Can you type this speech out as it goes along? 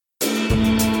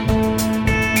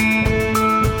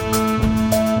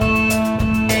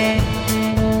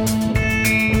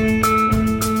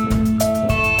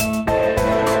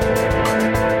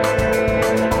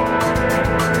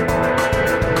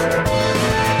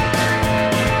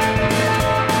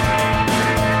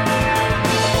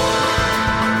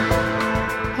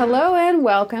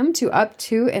welcome to Up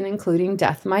to and Including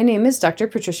Death. My name is Dr.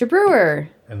 Patricia Brewer.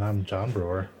 And I'm John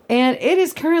Brewer. And it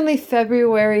is currently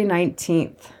February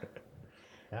 19th.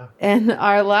 Yeah. And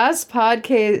our last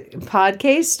podcast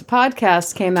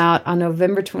came out on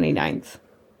November 29th.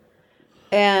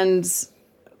 And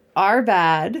our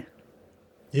bad.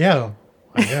 Yeah,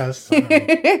 I guess. I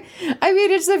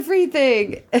mean, it's a free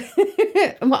thing.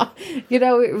 Well, you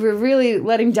know, we're really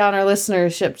letting down our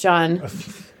listenership, John.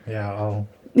 Yeah,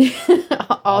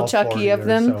 all Chucky of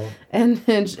them, so.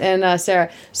 and Sarah.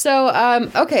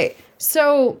 So, okay,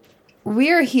 so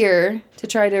we are here to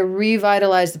try to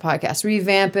revitalize the podcast,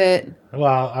 revamp it.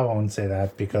 Well, I won't say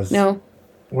that because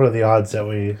what are the odds that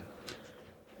we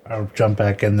jump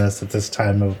back in this at this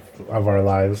time of our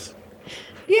lives?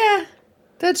 Yeah,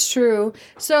 that's true.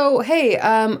 So, hey,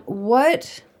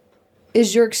 what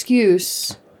is your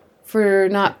excuse for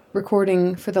not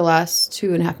recording for the last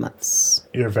 2.5 months?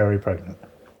 You're very pregnant.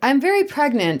 I'm very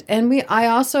pregnant, and I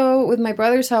also, with my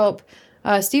brother's help,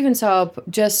 Steven's help,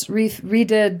 just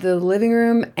redid the living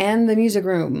room and the music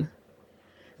room.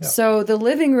 Yep. So the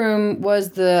living room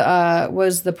was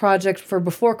the project for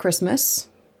before Christmas,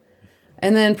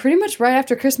 and then pretty much right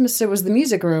after Christmas it was the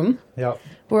music room. Yep.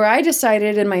 Where I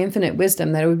decided, in my infinite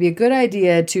wisdom, that it would be a good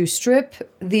idea to strip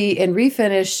and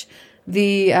refinish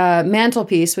the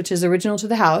mantelpiece, which is original to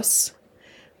the house,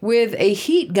 with a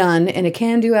heat gun and a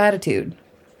can-do attitude.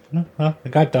 Well,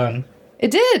 it got done.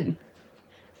 It did.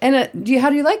 And how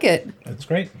do you like it? It's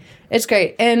great. It's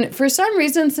great. And for some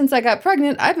reason, since I got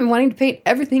pregnant, I've been wanting to paint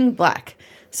everything black.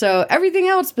 So everything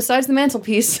else besides the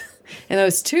mantelpiece in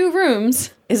those 2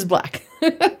 rooms is black.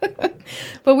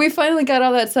 But we finally got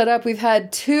all that set up. We've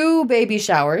had 2 baby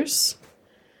showers,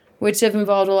 which have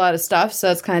involved a lot of stuff. So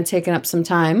that's kind of taken up some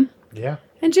time. Yeah.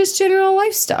 And just general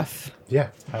life stuff. Yeah.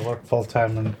 I work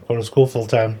full-time and go to school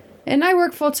full-time. And I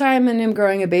work full-time and am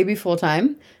growing a baby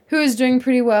full-time, who is doing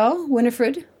pretty well,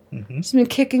 Winifred. Mm-hmm. She's been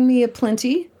kicking me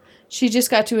aplenty. She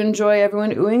just got to enjoy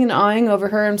everyone oohing and awing over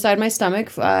her inside my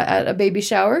stomach at a baby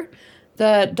shower.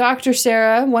 The Dr.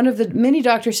 Sarah, one of the many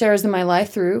Dr. Sarahs in my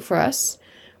life, threw for us,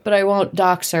 but I won't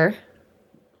dox her.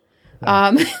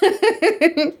 No.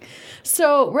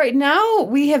 So right now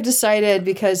we have decided,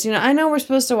 because, you know, I know we're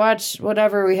supposed to watch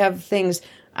whatever, we have things.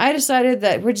 I decided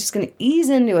that we're just going to ease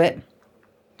into it,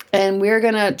 and we're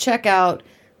going to check out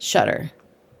Shudder.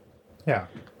 Yeah.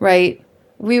 Right?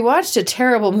 We watched a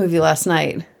terrible movie last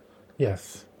night.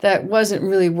 Yes. That wasn't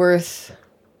really worth...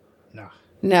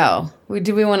 No.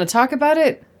 Do we want to talk about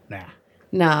it?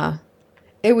 Nah.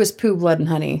 It was poo, blood, and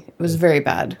honey. It was very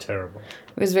bad. Terrible.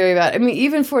 It was very bad. I mean,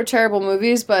 even for terrible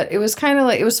movies, but it was kind of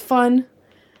like... It was fun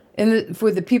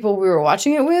for the people we were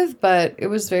watching it with, but it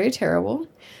was very terrible.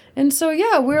 And so,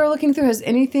 yeah, we were looking through. Has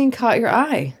anything caught your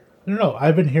eye? No,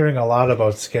 I've been hearing a lot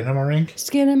about Skinamarink.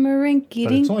 Skinamarink,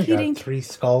 but it's only got 3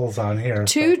 skulls on here.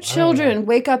 2 children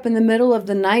wake up in the middle of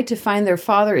the night to find their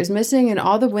father is missing, and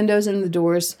all the windows and the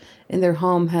doors in their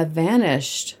home have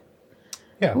vanished.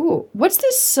 Yeah. Ooh, what's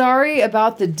this sorry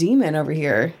about the demon over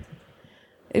here?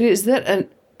 Is that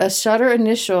a Shudder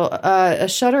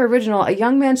original? A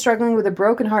young man struggling with a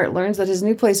broken heart learns that his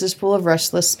new place is full of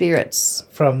restless spirits.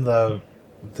 From the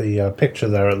picture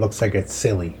there, it looks like it's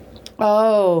silly.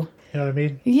 Oh. You know what I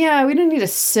mean? Yeah, we don't need a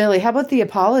silly. How about the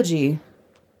apology?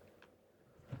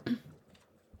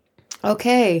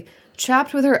 Okay.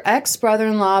 Trapped with her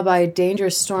ex-brother-in-law by a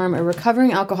dangerous storm, a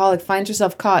recovering alcoholic finds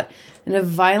herself caught in a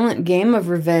violent game of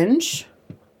revenge.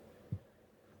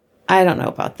 I don't know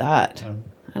about that.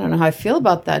 I don't know how I feel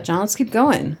about that, John. Let's keep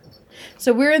going.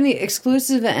 So we're in the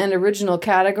exclusive and original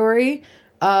category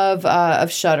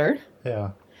of Shudder.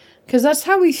 Yeah. Because that's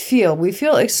how we feel. We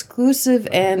feel exclusive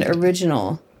and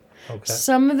original. Okay.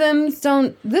 Some of them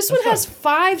don't. This one has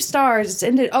 5 stars. It's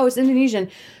Indonesian.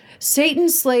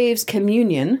 Satan's Slaves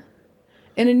Communion.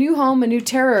 In a new home, a new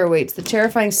terror awaits. The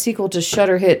terrifying sequel to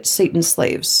Shudder hit Satan's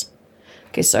Slaves.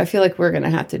 Okay, so I feel like we're going to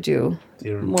have to do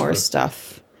more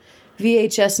stuff.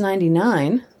 VHS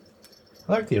 99.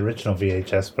 I like the original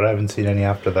VHS, but I haven't seen any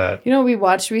after that. You know what we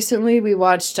watched recently? We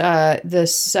watched the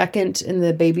second in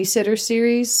the Babysitter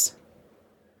series,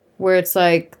 where it's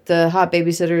like the hot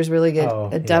babysitter is really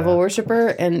a devil worshiper,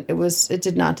 and it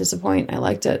did not disappoint. I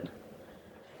liked it.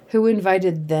 Who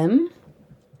Invited Them?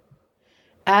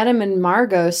 Adam and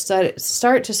Margot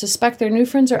start to suspect their new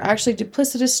friends are actually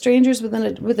duplicitous strangers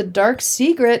with a dark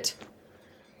secret.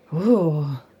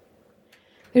 Ooh.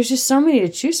 There's just so many to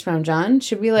choose from, John.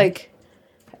 Should we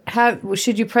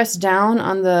should you press down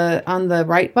on the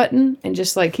right button and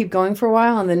just keep going for a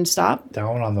while and then stop?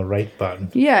 Down on the right button.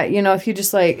 Yeah, if you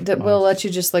just we'll let you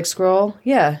just scroll.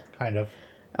 Yeah. Kind of.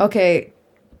 Okay.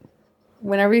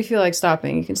 Whenever you feel like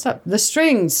stopping, you can stop. The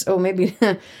Strings. Oh, maybe.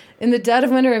 In the dead of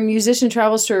winter, a musician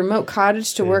travels to a remote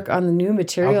cottage to work on the new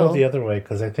material. I'll go the other way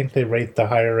because I think they rate the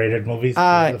higher rated movies.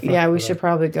 Yeah, we should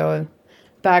probably go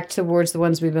back towards the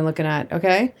ones we've been looking at.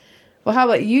 Okay. Well, how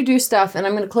about you do stuff, and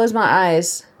I'm going to close my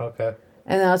eyes. Okay.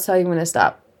 And then I'll tell you when to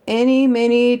stop. Any,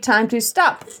 many, time to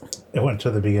stop. It went to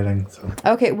the beginning. So.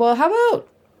 Okay. Well, how about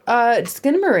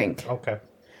Skinamarink? Okay.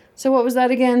 So what was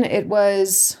that again? It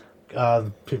was...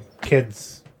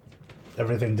 kids,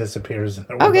 everything disappears and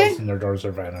their windows and their doors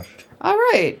are vanished. All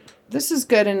right. This is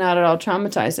good and not at all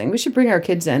traumatizing. We should bring our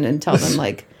kids in and tell them,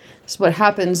 like, this is what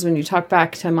happens when you talk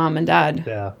back to mom and dad.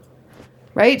 Yeah.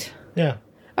 Right? Yeah.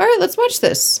 All right, let's watch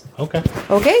this. Okay.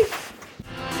 Okay.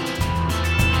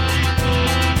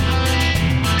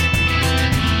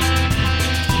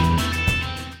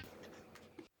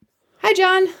 Hi,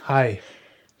 John. Hi.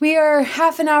 We are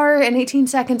half an hour and 18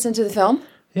 seconds into the film.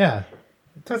 Yeah.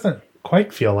 It doesn't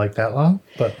quite feel like that long,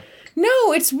 but...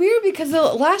 No, it's weird because the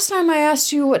last time I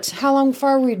asked you how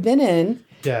far we'd been in,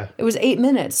 it was 8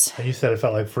 minutes. And you said it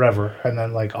felt like forever, and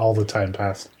then like all the time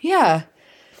passed. Yeah.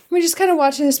 We're just kind of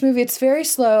watching this movie. It's very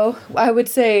slow. I would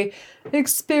say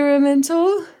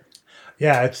experimental.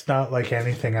 Yeah, it's not like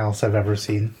anything else I've ever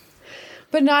seen.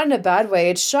 But not in a bad way.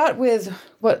 It's shot with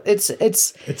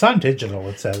it's on digital,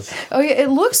 it says. Oh yeah, it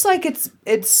looks like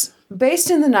it's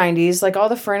based in the 90s, like all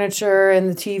the furniture and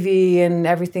the TV and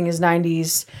everything is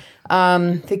 90s.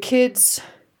 The kids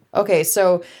okay,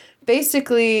 so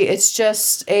basically it's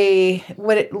just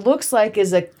what it looks like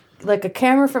is a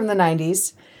camera from the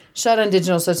 90s shot on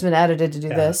digital, so it's been edited to do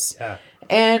this. Yeah.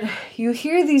 And you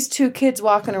hear these two kids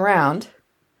walking around.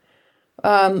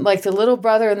 Like the little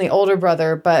brother and the older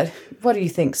brother, but what do you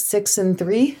think? 6 and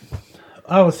 3?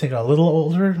 I was thinking a little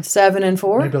older. 7 and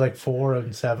 4? Maybe like 4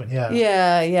 and 7, yeah.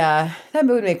 Yeah. That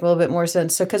would make a little bit more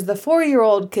sense. So, because the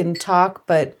 4-year-old can talk,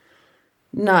 but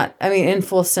not, in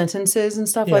full sentences and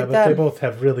stuff like that. Yeah, but they both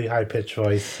have really high-pitched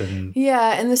voice.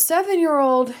 Yeah, and the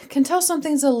 7-year-old can tell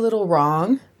something's a little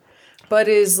wrong, but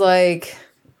is, like,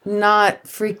 not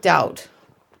freaked out.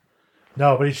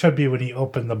 No, but he should be when he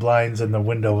opened the blinds and the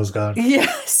window was gone.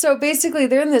 Yeah, so basically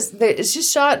they're in this... It's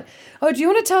just shot... Oh, do you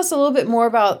want to tell us a little bit more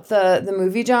about the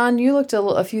movie, John? You looked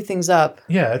a few things up.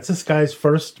 Yeah, it's this guy's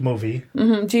first movie.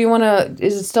 Mm-hmm. Do you want to...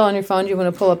 Is it still on your phone? Do you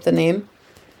want to pull up the name?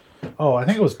 Oh, I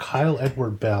think it was Kyle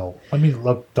Edward Bell. Let me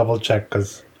double check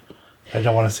because I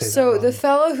don't want to say that wrong. The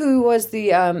fellow who was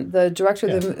the director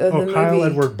of the movie... Kyle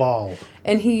Edward Ball.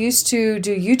 And he used to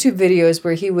do YouTube videos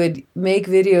where he would make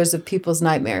videos of people's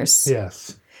nightmares.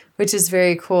 Yes. Which is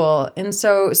very cool. And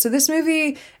so this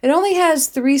movie, it only has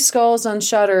 3 skulls on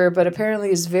Shudder, but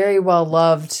apparently is very well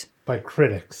loved. By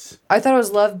critics. I thought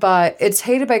it was it's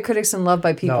hated by critics and loved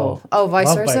by people. No, oh,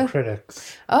 vice versa? Loved by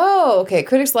critics. Oh, okay.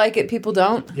 Critics like it, people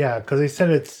don't? Yeah, because they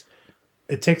said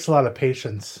it takes a lot of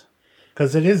patience.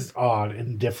 Because it is odd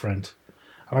and different.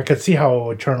 I could see how it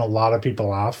would turn a lot of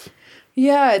people off.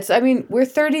 Yeah, we're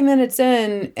 30 minutes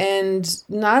in and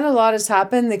not a lot has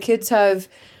happened. The kids have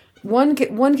one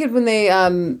kid when they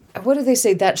what did they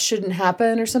say, that shouldn't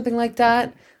happen or something like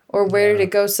that, or where did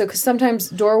it go? So because sometimes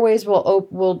doorways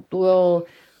will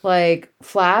like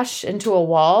flash into a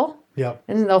wall. Yep.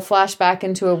 And then they'll flash back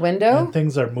into a window. And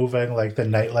things are moving, like the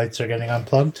night lights are getting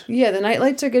unplugged. Yeah, the night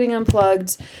lights are getting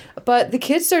unplugged, but the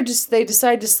kids they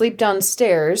decide to sleep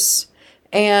downstairs.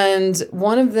 And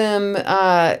one of them,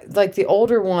 like the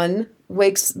older one,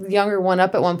 wakes the younger one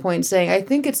up at one point saying, I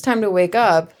think it's time to wake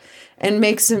up, and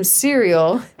makes some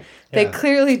cereal. They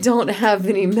clearly don't have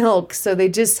any milk, so they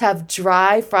just have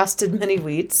dry frosted mini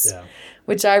wheats,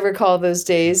 which I recall those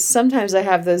days. Sometimes I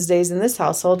have those days in this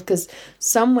household because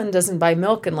someone doesn't buy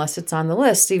milk unless it's on the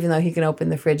list, even though he can open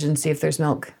the fridge and see if there's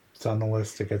milk. It's on the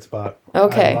list. It gets bought.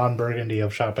 Okay. I'm Ron Burgundy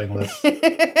of shopping lists.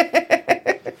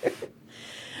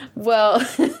 Well,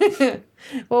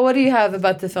 what do you have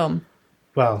about the film?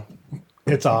 Well,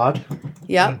 it's odd.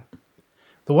 Yeah.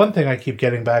 The one thing I keep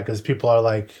getting back is people are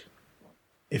like,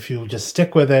 if you just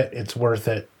stick with it, it's worth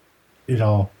it.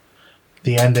 The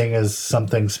ending is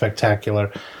something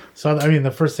spectacular. So,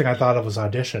 the first thing I thought of was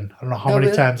Audition. I don't know how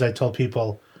many times I told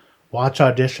people, watch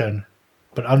Audition,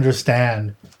 but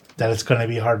understand that it's going to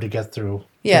be hard to get through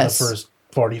in the first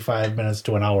 45 minutes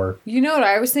to an hour. You know what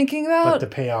I was thinking about? But the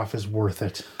payoff is worth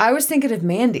it. I was thinking of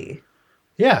Mandy.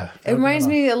 Yeah. It reminds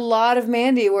me a lot of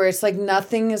Mandy, where it's like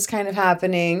nothing is kind of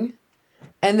happening.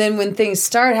 And then when things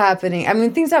start happening,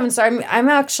 things haven't started. I'm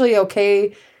actually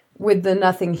okay with the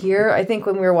nothing here. I think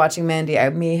when we were watching Mandy, I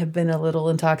may have been a little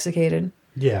intoxicated.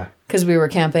 Yeah. Because we were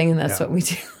camping and that's what we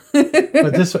do.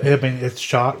 But this, I mean, it's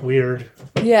shot weird.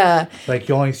 Yeah. Like,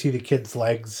 you only see the kid's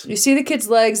legs. You see the kid's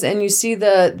legs and you see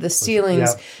the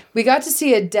ceilings. Yeah. We got to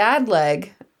see a dad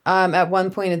leg at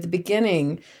one point at the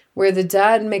beginning where the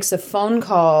dad makes a phone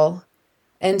call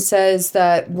and says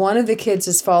that one of the kids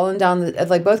has fallen down.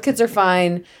 Like, both kids are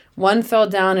fine. One fell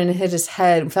down and hit his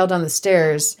head, fell down the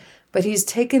stairs. But he's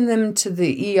taken them to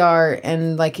the ER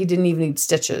and, like, he didn't even need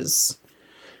stitches.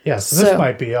 Yeah, so this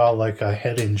might be all like a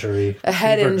head injury. A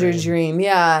head injury dream,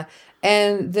 yeah.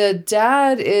 And the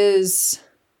dad is,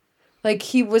 like,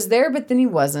 he was there, but then he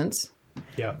wasn't.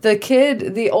 Yeah.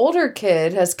 The older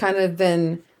kid has kind of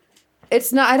been,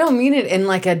 it's not, I don't mean it in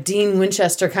like a Dean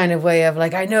Winchester kind of way of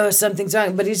like, I know something's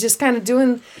wrong, but he's just kind of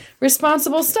doing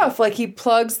responsible stuff. Like, he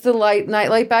plugs the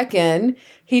nightlight back in.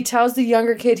 He tells the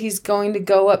younger kid he's going to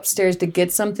go upstairs to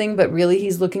get something, but really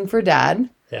he's looking for dad.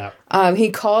 Yeah. He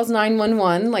calls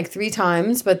 911 like 3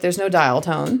 times, but there's no dial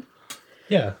tone.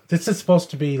 Yeah. This is supposed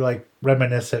to be like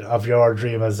reminiscent of your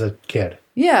dream as a kid.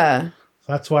 Yeah.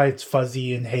 That's why it's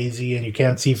fuzzy and hazy and you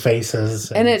can't see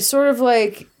faces. And it sort of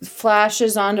like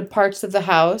flashes onto parts of the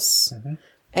house. Mm-hmm.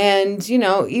 And, you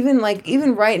know,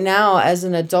 even right now as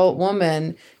an adult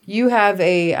woman, you have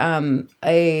a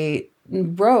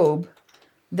robe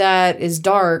that is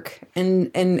dark and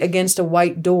against a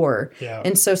white door. Yeah.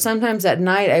 And so sometimes at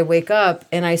night I wake up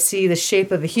and I see the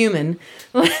shape of a human,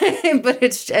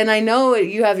 and I know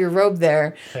you have your robe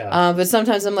there. Yeah. But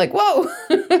sometimes I'm like, whoa.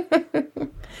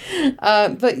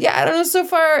 But yeah, I don't know. So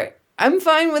far, I'm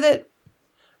fine with it.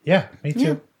 Yeah, me too.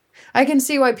 Yeah. I can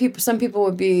see why some people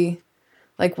would be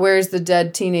like, where's the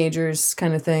dead teenagers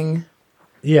kind of thing.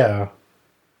 Yeah.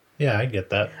 Yeah, I get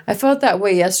that. I felt that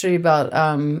way yesterday about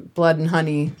Blood and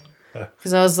Honey.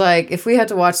 Because I was like, if we had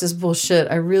to watch this bullshit,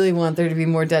 I really want there to be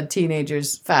more dead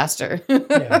teenagers faster.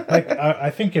 Yeah, like I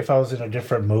think if I was in a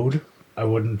different mood, I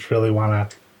wouldn't really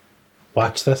want to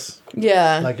watch this.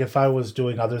 Yeah. Like if I was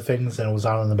doing other things and it was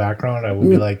on in the background, I would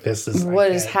be like, this is...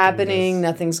 What is happening?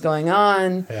 Nothing's going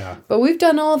on. Yeah. But we've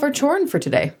done all of our choring for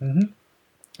today. Mm-hmm.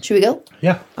 Should we go?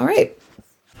 Yeah. All right.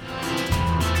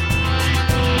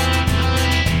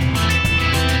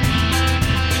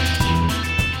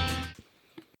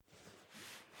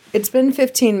 It's been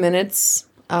 15 minutes.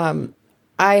 I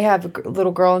have a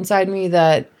little girl inside me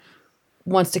that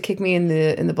wants to kick me in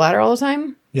the bladder all the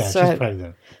time. Yeah, so she's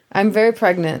pregnant. I'm very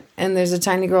pregnant, and there's a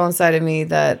tiny girl inside of me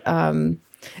that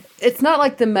it's not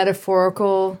like the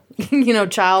metaphorical,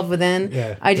 child within.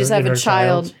 Yeah, I just have a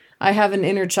child. I have an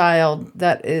inner child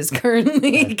that is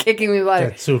currently kicking me bladder.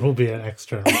 That soon will be an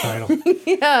external child.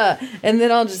 Yeah, and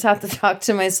then I'll just have to talk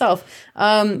to myself.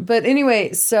 But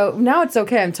anyway, so now it's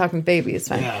okay. I'm talking baby. It's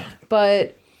fine. Yeah.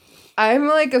 But I'm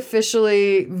like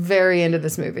officially very into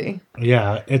this movie.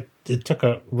 Yeah, it took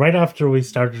right after we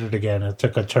started it again, it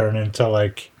took a turn into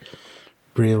like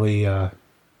really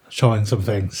showing some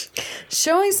things.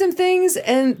 Showing some things,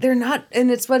 and they're not, and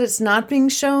it's not being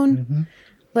shown. Mm-hmm.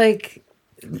 Like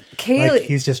Kaylee, like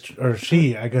he's just, or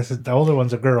she, I guess the older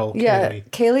one's a girl. Yeah,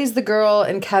 Kaylee's the girl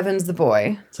and Kevin's the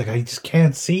boy. It's like I just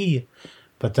can't see,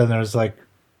 but then there's like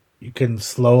you can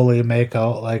slowly make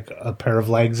out like a pair of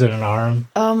legs and an arm.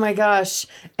 Oh my gosh!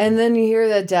 And then you hear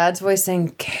that dad's voice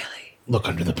saying, "Kaylee, look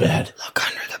under the bed. Look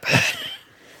under the bed."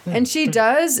 And she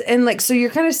does, and like so, you're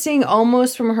kind of seeing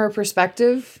almost from her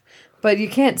perspective, but you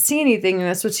can't see anything, and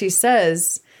that's what she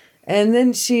says. And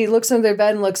then she looks under their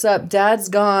bed and looks up. Dad's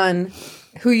gone.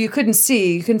 Who you couldn't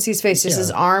see his face, just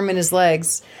his arm and his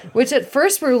legs. Which at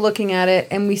first we're looking at it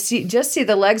and we see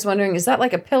the legs, wondering, is that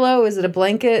like a pillow? Is it a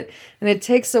blanket? And it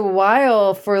takes a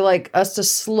while for like us to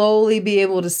slowly be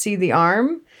able to see the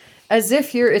arm, as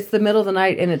if it's the middle of the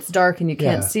night and it's dark and you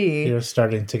can't see. You're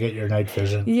starting to get your night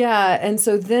vision. Yeah, and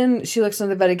so then she looks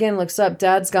under the bed again, looks up,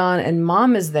 Dad's gone, and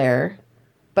Mom is there.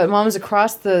 But Mom's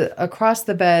across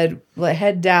the bed, like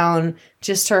head down,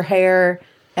 just her hair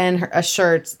and a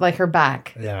shirt, like her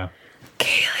back. Yeah.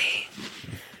 Kaylee,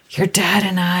 your dad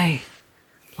and I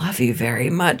love you very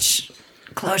much.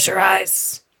 Close your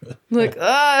eyes. Like,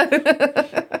 I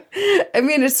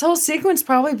mean, this whole sequence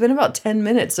probably been about 10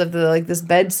 minutes of this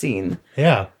bed scene.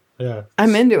 Yeah, yeah.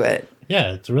 I'm into it.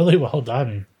 Yeah, it's really well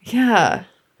done. Yeah.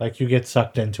 Like, you get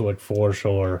sucked into it for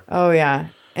sure. Oh, yeah.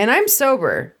 And I'm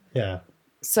sober. Yeah.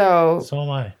 So am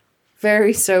I.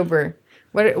 Very sober.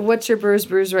 What's your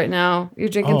bruise right now? You're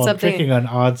drinking something. I'm drinking an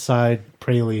Odd Side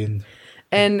praline.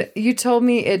 And you told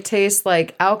me it tastes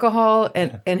like alcohol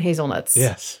and hazelnuts.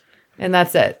 Yes. And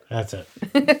that's it. That's it.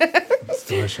 It's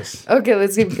delicious. Okay,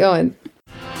 let's keep going.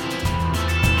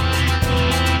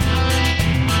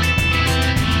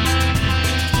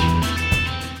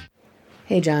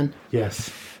 Hey, John.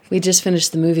 Yes. We just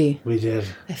finished the movie. We did.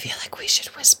 I feel like we should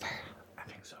whisper. I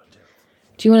think so, too.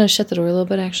 Do you want to shut the door a little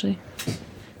bit, actually?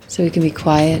 So we can be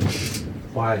quiet?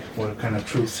 Why? What kind of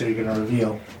truths are you going to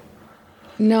reveal?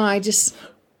 No, I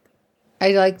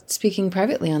like speaking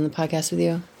privately on the podcast with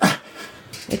you.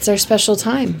 It's our special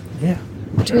time. Yeah.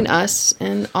 Between us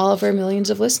and all of our millions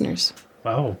of listeners.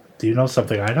 Oh, do you know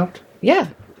something I don't? Yeah.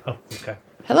 Oh, okay.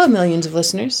 Hello, millions of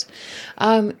listeners.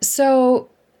 So,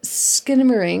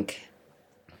 Skinamarink,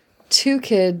 2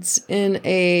 kids in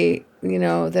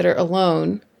that are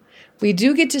alone. We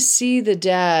do get to see the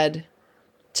dad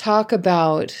talk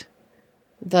about,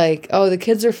 like, oh, the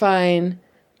kids are fine.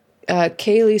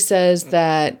 Kaylee says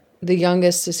that the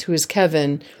youngest, who is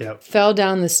Kevin, fell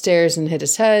down the stairs and hit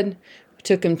his head. We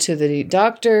took him to the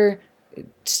doctor,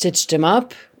 stitched him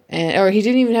up, or he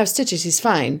didn't even have stitches. He's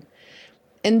fine.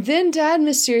 And then Dad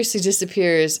mysteriously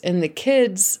disappears, and the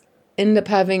kids end up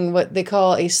having what they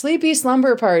call a sleepy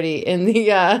slumber party in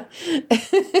the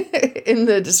in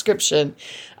the description.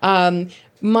 So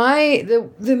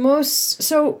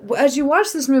as you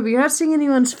watch this movie, you're not seeing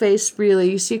anyone's face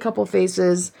really. You see a couple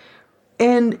faces,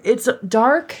 and it's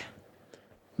dark,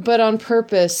 but on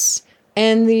purpose.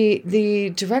 And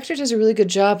the director does a really good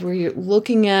job where you're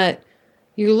looking at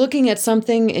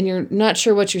something and you're not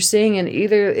sure what you're seeing, and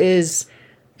either is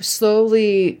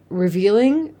slowly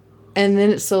revealing and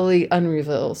then it slowly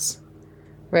unreveals.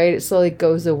 Right? It slowly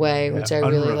goes away, which I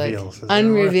really like.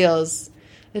 Unreveals.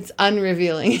 It's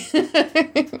unrevealing.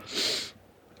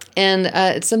 And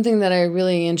it's something that I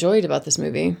really enjoyed about this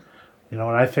movie. You know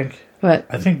what I think? What?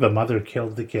 I think the mother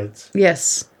killed the kids.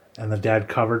 Yes. And the dad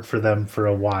covered for them for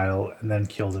a while and then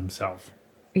killed himself.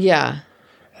 Yeah.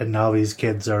 And now these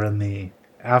kids are in the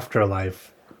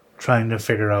afterlife trying to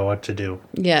figure out what to do.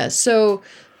 Yeah. So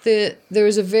there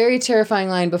was a very terrifying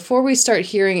line before we start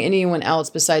hearing anyone else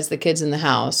besides the kids in the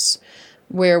house,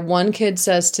 where one kid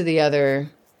says to the other,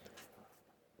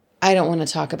 I don't want to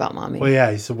talk about Mommy. Well,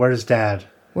 yeah. He said, where's Dad?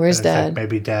 Where's Dad? Like,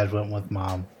 maybe Dad went with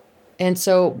Mom. And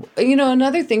so,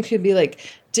 another thing could be like,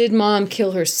 did Mom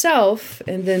kill herself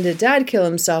and then did Dad kill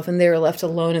himself and they were left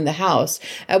alone in the house?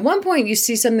 At one point, you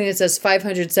see something that says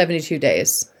 572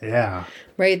 days. Yeah.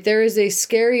 Right? There is a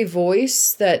scary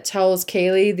voice that tells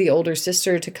Kaylee, the older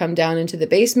sister, to come down into the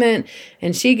basement,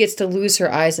 and she gets to lose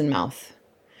her eyes and mouth.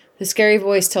 The scary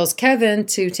voice tells Kevin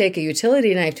to take a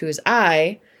utility knife to his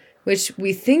eye, which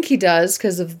we think he does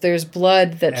because there's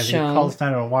blood that's shown. And he calls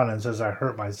 911 and says, I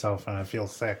hurt myself and I feel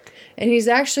sick. And he's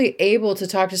actually able to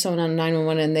talk to someone on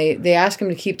 911, and they ask him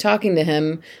to keep talking to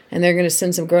him, and they're going to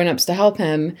send some grown-ups to help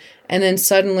him. And then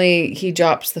suddenly he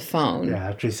drops the phone. Yeah,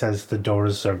 after he says the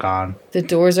doors are gone. The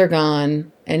doors are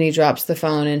gone, and he drops the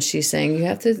phone, and she's saying, you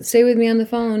have to stay with me on the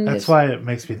phone. That's why it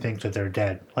makes me think that they're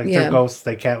dead. Like, they're ghosts,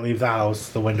 they can't leave the house,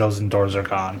 the windows and doors are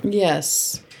gone.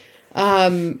 Yes.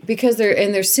 Because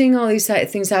they're seeing all these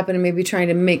things happen and maybe trying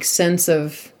to make sense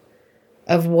of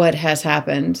what has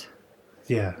happened.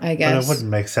 Yeah, I guess. But it wouldn't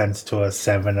make sense to a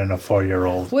 7 and a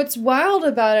 4-year-old. What's wild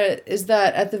about it is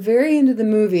that at the very end of the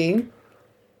movie,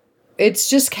 it's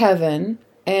just Kevin,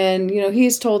 and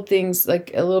he's told things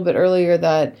like a little bit earlier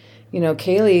that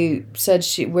Kaylee said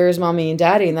where's Mommy and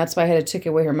Daddy, and that's why I had to take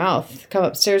away her mouth. Come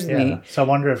upstairs with me. So I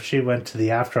wonder if she went to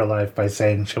the afterlife by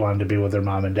saying she wanted to be with her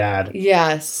mom and dad.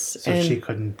 Yes. So she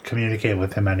couldn't communicate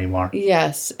with him anymore.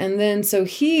 Yes. And then so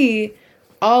he,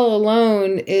 all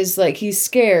alone, is like, he's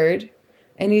scared,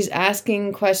 and he's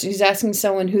asking questions. He's asking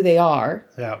someone who they are.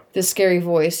 Yeah. The scary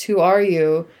voice, who are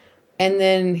you? And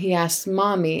then he asks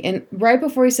Mommy. And right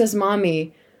before he says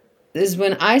Mommy is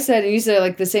when I said, and you said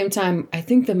like the same time, I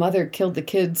think the mother killed the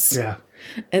kids. Yeah.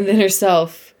 And then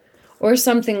herself. Or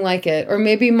something like it. Or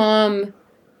maybe Mom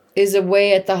is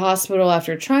away at the hospital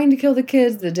after trying to kill the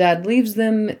kids. The dad leaves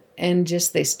them and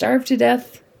just they starve to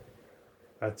death.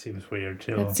 That seems weird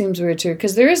too. That seems weird too.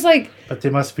 Because there is like... But they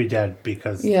must be dead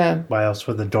because why else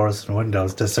would the doors and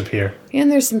windows disappear?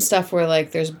 And there's some stuff where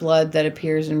like there's blood that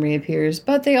appears and reappears.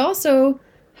 But they also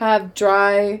have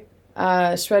dry...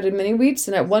 shredded mini wheats,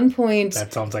 and at one point...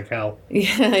 That sounds like hell.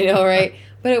 Yeah, I know, right?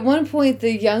 But at one point,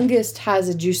 the youngest has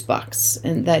a juice box,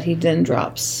 and that he then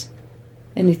drops,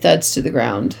 and he thuds to the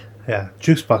ground. Yeah,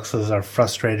 juice boxes are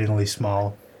frustratingly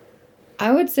small.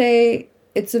 I would say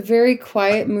it's a very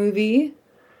quiet movie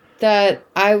that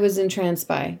I was entranced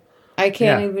by. I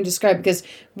can't even describe, because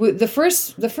the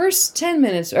first 10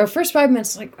 minutes or first 5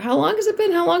 minutes, like, how long has it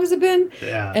been? How long has it been?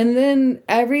 Yeah. And then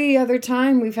every other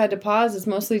time we've had to pause, it's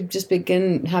mostly just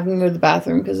begin having to go to the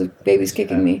bathroom because the baby's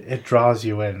kicking me. It draws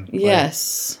you in.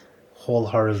 Yes. Like,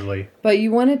 wholeheartedly. But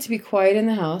you want it to be quiet in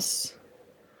the house.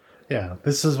 Yeah.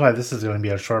 This is why this is going to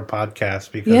be a short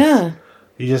podcast, because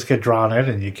you just get drawn in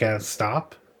and you can't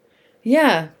stop.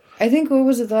 Yeah. I think, what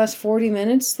was it, the last 40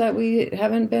 minutes that we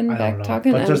haven't been back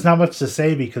talking? But there's not much to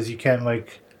say because you can't,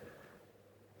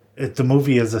 the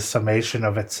movie is a summation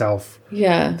of itself.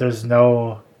 Yeah. There's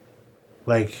no,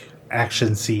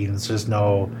 action scenes. There's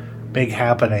no big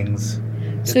happenings.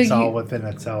 It's all within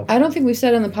itself. I don't think we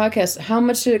said on the podcast, how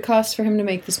much did it cost for him to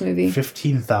make this movie?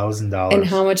 $15,000. And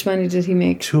how much money did he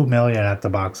make? $2 million at the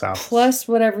box office. Plus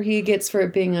whatever he gets for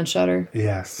it being on Shudder.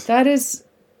 Yes. That is...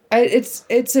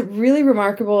 It's a really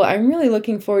remarkable. I'm really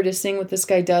looking forward to seeing what this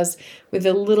guy does with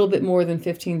a little bit more than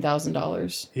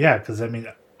 $15,000. Yeah, because,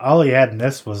 all he had in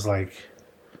this was,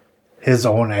 his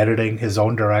own editing, his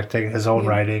own directing, his own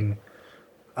writing,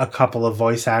 a couple of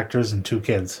voice actors, and 2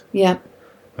 kids. Yeah.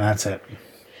 That's it.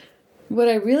 What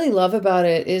I really love about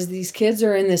it is these kids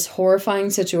are in this horrifying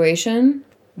situation,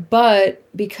 but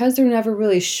because they're never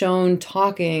really shown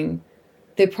talking,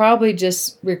 they probably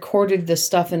just recorded this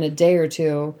stuff in a day or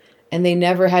two, and they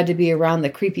never had to be around the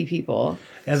creepy people.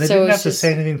 And they didn't have to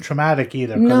say anything traumatic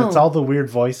either, because it's all the weird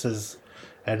voices.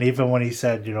 And even when he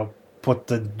said, put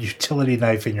the utility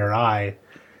knife in your eye,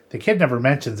 the kid never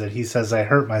mentions it. He says, I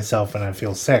hurt myself and I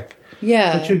feel sick.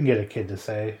 Yeah. But you can get a kid to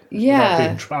say. Yeah. Without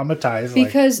being traumatized.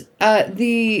 Because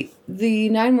the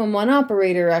 911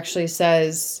 operator actually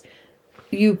says,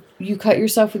 you cut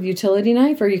yourself with a utility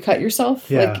knife, or you cut yourself?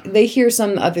 Yeah. They hear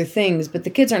some other things, but the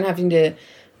kids aren't having to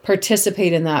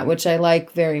participate in that, which I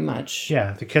like very much.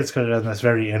 Yeah, the kids could have done this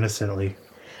very innocently.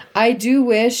 I do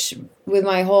wish with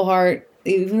my whole heart,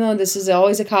 even though this is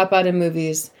always a cop-out in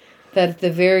movies, that at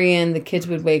the very end the kids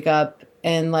would wake up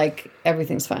and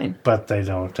everything's fine. But they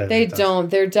don't. They don't.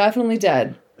 They're definitely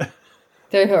dead.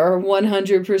 They are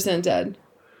 100% dead.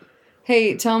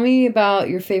 Hey, tell me about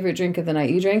your favorite drink of the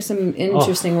night. You drank some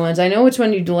interesting ones. I know which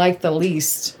one you'd like the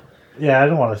least. Yeah, I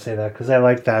don't want to say that because I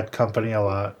like that company a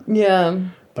lot. Yeah.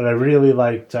 But I really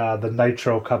liked the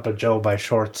Nitro Cup of Joe by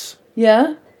Shorts.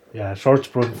 Yeah? Yeah, Shorts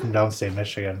brewed from downstate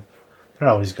Michigan. They're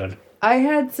always good. I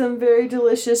had some very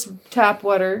delicious tap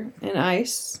water and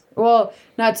ice. Well,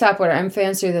 not tap water. I'm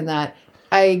fancier than that.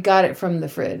 I got it from the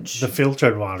fridge. The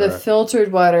filtered water. The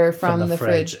filtered water from the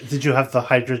fridge. Did you have the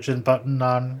hydrogen button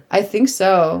on? I think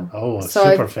so. Oh,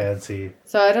 so super fancy.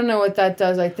 So I don't know what that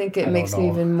does. I think it makes me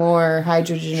even more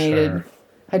hydrogenated. Sure.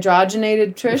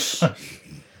 Hydrogenated, Trish?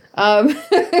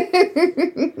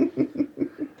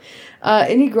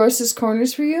 Any grossest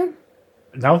corners for you?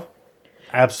 No.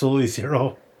 Absolutely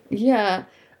zero. Yeah.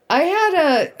 I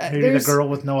had maybe the girl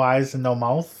with no eyes and no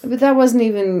mouth. But that wasn't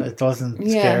even... It wasn't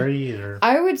scary? Or...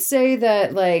 I would say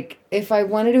that, if I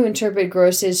wanted to interpret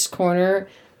grossest corner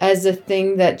as a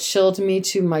thing that chilled me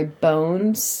to my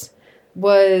bones,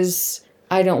 was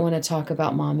I don't want to talk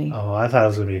about mommy. Oh, I thought it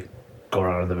was going to be go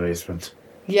around in the basement.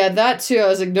 Yeah, that too. I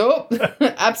was like, nope.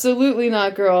 Absolutely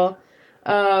not, girl.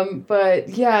 But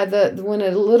yeah, when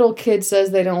a little kid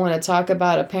says they don't want to talk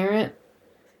about a parent,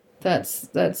 that's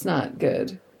not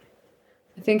good.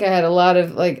 I think I had a lot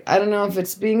of, I don't know if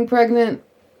it's being pregnant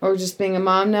or just being a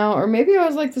mom now, or maybe I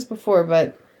was like this before,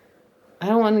 but I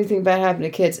don't want anything bad happen to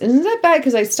kids. And isn't that bad?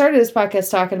 Because I started this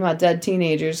podcast talking about dead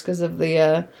teenagers because of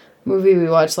the movie we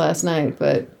watched last night,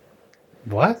 but...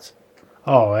 What?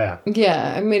 Oh, yeah.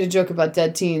 Yeah, I made a joke about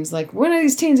dead teens. When are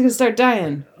these teens going to start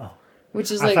dying? Oh. Which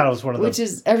is I thought it was one of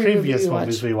the previous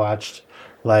movies we watched.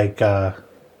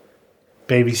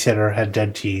 Babysitter had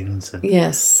dead teens. And,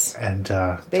 yes. And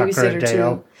Tucker and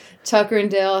Dale. Too. Tucker and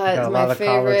Dale had my favorite.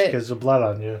 A lot of college kids with blood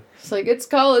on you. It's it's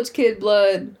college kid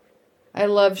blood. I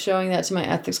love showing that to my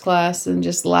ethics class and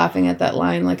just laughing at that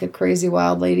line like a crazy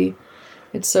wild lady.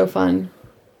 It's so fun.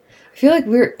 I feel like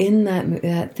we're in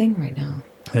that thing right now.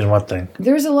 In what thing?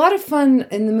 There was a lot of fun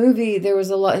in the movie. There was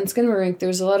a lot in Skinamarink. There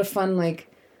was a lot of fun,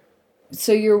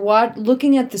 so you're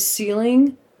looking at the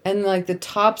ceiling and the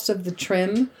tops of the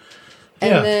trim,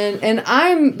 and I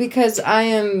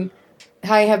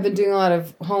have been doing a lot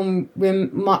of home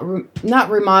not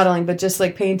remodeling, but just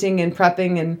painting and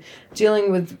prepping and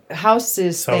dealing with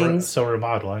houses things. So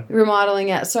remodeling. Remodeling,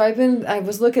 yeah. So I spent a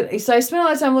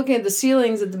lot of time looking at the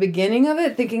ceilings at the beginning of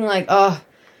it, thinking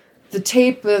the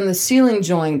tape and the ceiling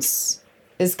joints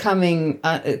is coming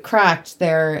cracked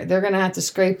there. They're going to have to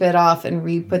scrape it off and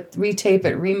retape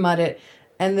it, remud it,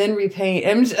 and then repaint.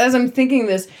 And as I'm thinking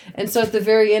this, and so at the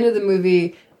very end of the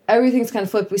movie, everything's kind of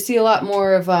flipped. We see a lot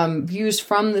more of views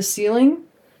from the ceiling,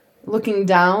 looking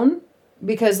down,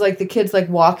 because the kid's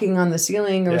walking on the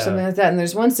ceiling or something like that. And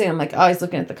there's one scene I'm oh, he's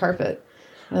looking at the carpet.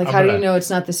 Like, how do you know it's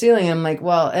not the ceiling? I'm like,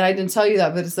 well, and I didn't tell you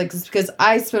that, but it's like, it's because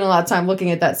I spent a lot of time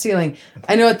looking at that ceiling.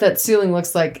 I know what that ceiling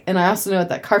looks like, and I also know what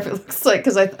that carpet looks like,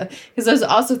 because I was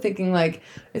also thinking, like,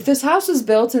 if this house was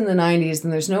built in the 90s,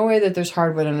 then there's no way that there's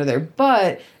hardwood under there.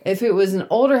 But if it was an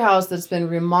older house that's been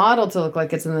remodeled to look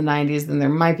like it's in the 90s, then there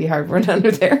might be hardwood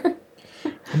under there.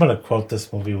 I'm going to quote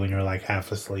this movie when you're, like,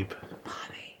 half asleep.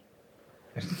 Mommy.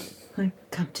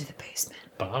 Like, come to the basement.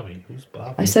 Bobby? Who's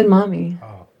Bobby? I said mommy.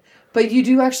 Oh. But you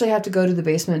do actually have to go to the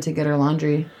basement to get her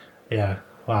laundry. Yeah.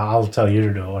 Well, I'll tell you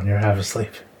to do it when you're half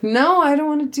asleep. No, I don't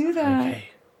want to do that. Okay.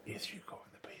 Yes, you go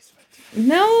in the basement.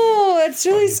 No, it's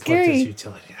really scary. Put this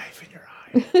utility knife in your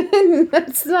eye.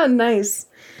 That's not nice.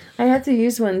 I have to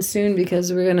use one soon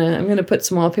because I'm gonna put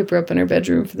some wallpaper up in her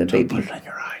bedroom for the baby. Don't put it in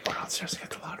your eye. Go downstairs and get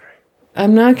the laundry.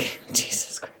 I'm not.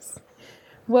 Jesus Christ.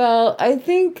 Well,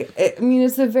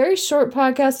 it's a very short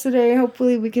podcast today.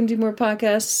 Hopefully, we can do more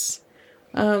podcasts.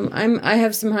 I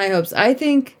have some high hopes. I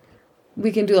think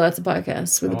we can do lots of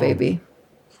podcasts with a baby.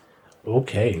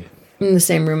 Okay. In the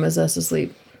same room as us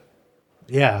asleep.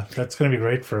 Yeah, that's going to be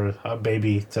great for a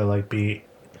baby to like be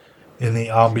in the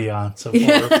ambiance of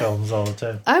horror films all the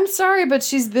time. I'm sorry, but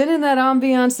she's been in that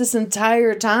ambiance this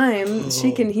entire time.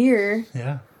 She can hear.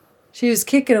 Yeah. She was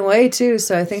kicking away too,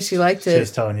 so I think she liked it. She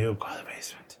was telling you, go to the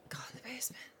basement. Go in the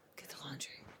basement. Get the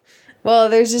laundry. Well,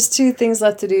 there's just 2 things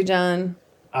left to do, John.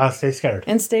 Stay scared.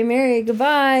 And stay merry.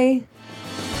 Goodbye.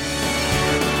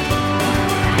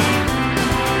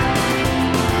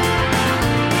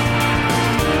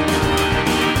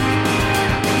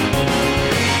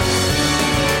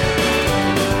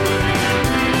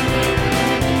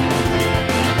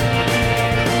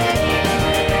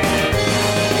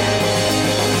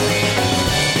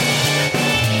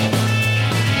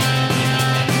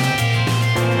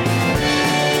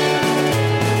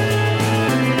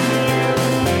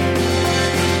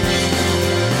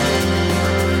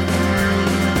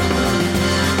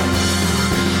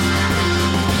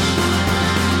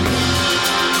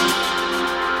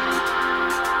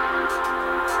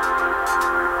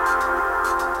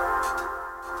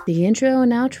 The intro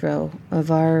and outro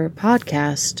of our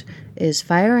podcast is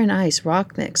Fire and Ice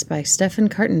Rock Mix by Stefan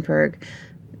Kartenberg.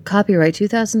 Copyright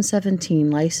 2017,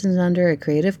 licensed under a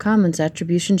Creative Commons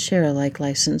Attribution Share Alike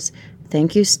license.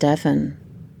 Thank you, Stefan.